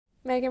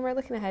Megan, we're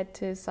looking ahead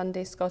to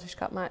Sunday's Scottish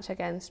Cup match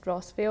against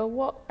Rossvale.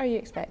 What are you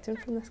expecting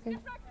from this game?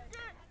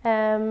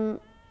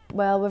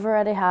 Well, we've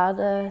already had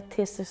a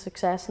taste of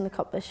success in the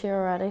Cup this year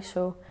already,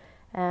 so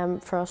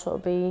for us it'll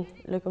be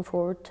looking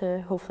forward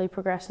to hopefully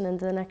progressing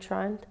into the next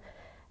round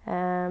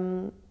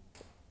and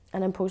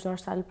imposing our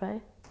style of play.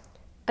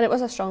 And it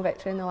was a strong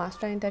victory in the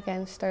last round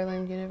against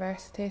Stirling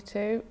University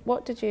too.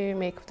 What did you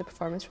make of the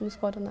performance from the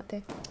squad on that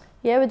day?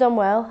 Yeah, we've done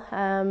well,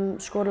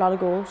 scored a lot of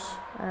goals,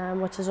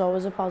 which is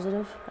always a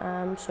positive,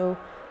 so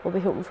we'll be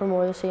hoping for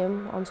more of the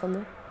same on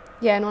Sunday.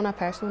 Yeah, and on a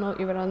personal note,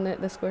 you were on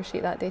the score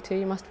sheet that day too.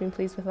 You must have been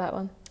pleased with that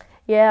one.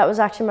 Yeah, it was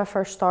actually my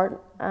first start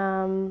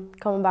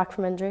coming back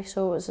from injury,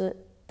 so it was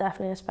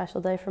definitely a special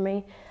day for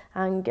me,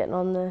 and getting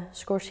on the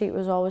score sheet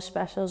was always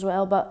special as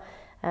well. But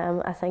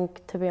I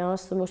think, to be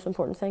honest, the most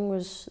important thing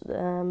was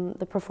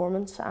the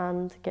performance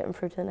and getting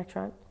through to the next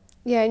round.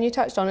 Yeah, and you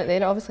touched on it there.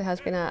 It obviously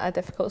has been a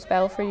difficult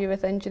spell for you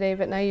with injury,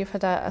 but now you've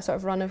had a sort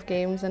of run of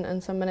games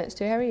and some minutes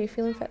too. How are you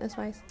feeling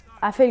fitness-wise?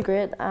 I feel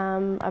great.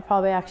 I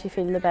probably actually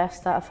feel the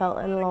best that I've felt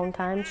in a long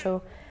time.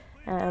 So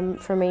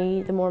for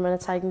me, the more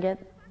minutes I can get,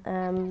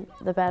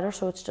 the better.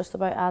 So it's just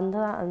about adding to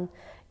that and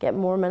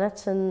getting more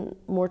minutes and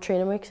more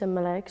training weeks in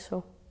my legs.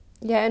 So.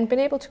 Yeah, and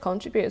being able to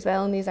contribute as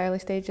well in these early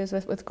stages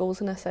with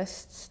goals and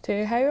assists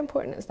too. How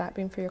important has that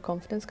been for your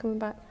confidence coming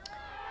back?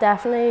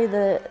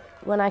 Definitely.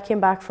 When I came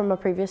back from a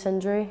previous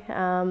injury,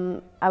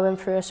 I went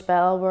through a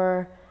spell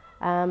where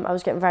I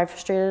was getting very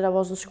frustrated. I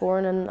wasn't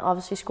scoring, and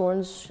obviously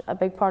scoring's a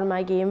big part of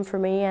my game for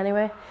me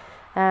anyway.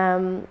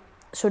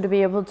 So to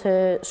be able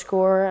to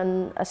score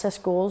and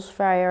assist goals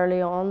very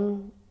early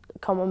on,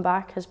 coming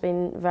back, has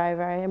been very,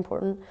 very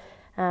important.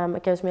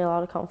 It gives me a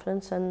lot of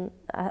confidence, and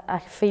I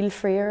feel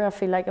freer. I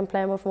feel like I'm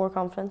playing with more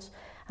confidence,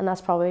 and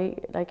that's probably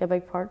like a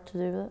big part to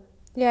do with it.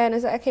 Yeah, and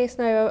is it a case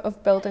now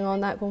of building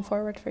on that going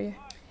forward for you?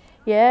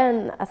 Yeah,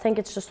 and I think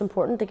it's just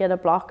important to get a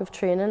block of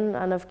training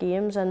and of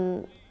games,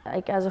 and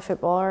like as a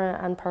footballer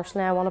and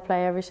personally I want to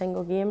play every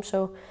single game,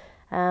 so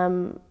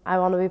I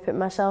want to be putting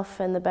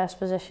myself in the best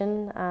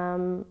position,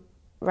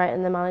 right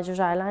in the manager's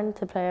eye line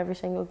to play every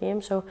single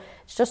game. So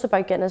it's just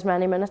about getting as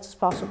many minutes as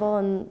possible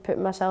and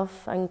putting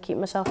myself and keeping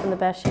myself in the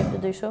best shape to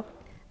do so.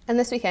 And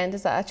this weekend,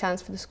 is that a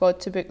chance for the squad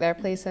to book their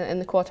place in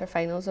the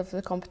quarter-finals of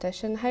the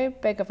competition? How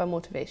big of a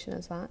motivation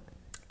is that?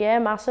 Yeah,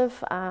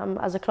 massive.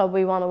 As a club,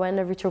 we want to win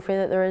every trophy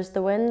that there is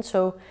to win.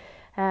 So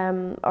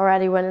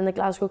already winning the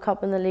Glasgow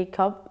Cup and the League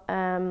Cup,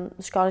 the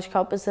Scottish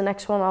Cup is the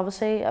next one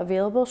obviously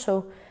available.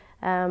 So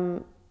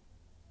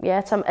yeah,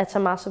 it's a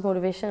massive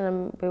motivation,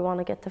 and we want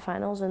to get to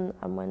finals and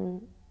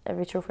win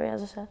every trophy,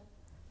 as I said.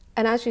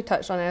 And as you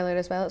touched on earlier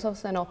as well, it's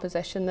obviously an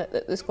opposition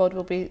that the squad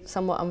will be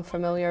somewhat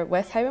unfamiliar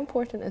with. How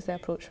important is the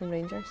approach from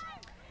Rangers?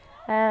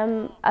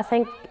 I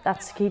think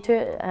that's the key to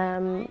it.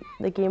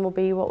 The game will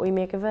be what we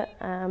make of it.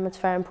 It's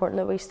very important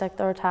that we stick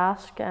to our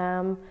task.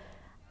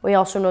 We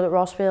also know that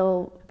Rossvale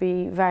will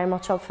be very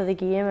much up for the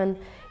game, and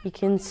you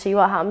can see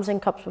what happens in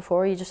cups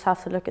before. You just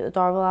have to look at the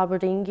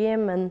Darvel-Aberdeen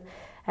game, and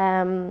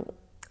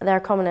they're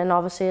coming in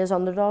obviously as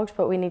underdogs,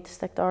 but we need to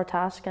stick to our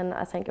task, and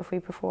I think if we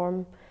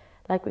perform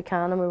like we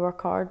can and we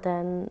work hard,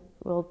 then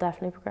we'll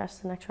definitely progress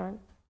to the next round.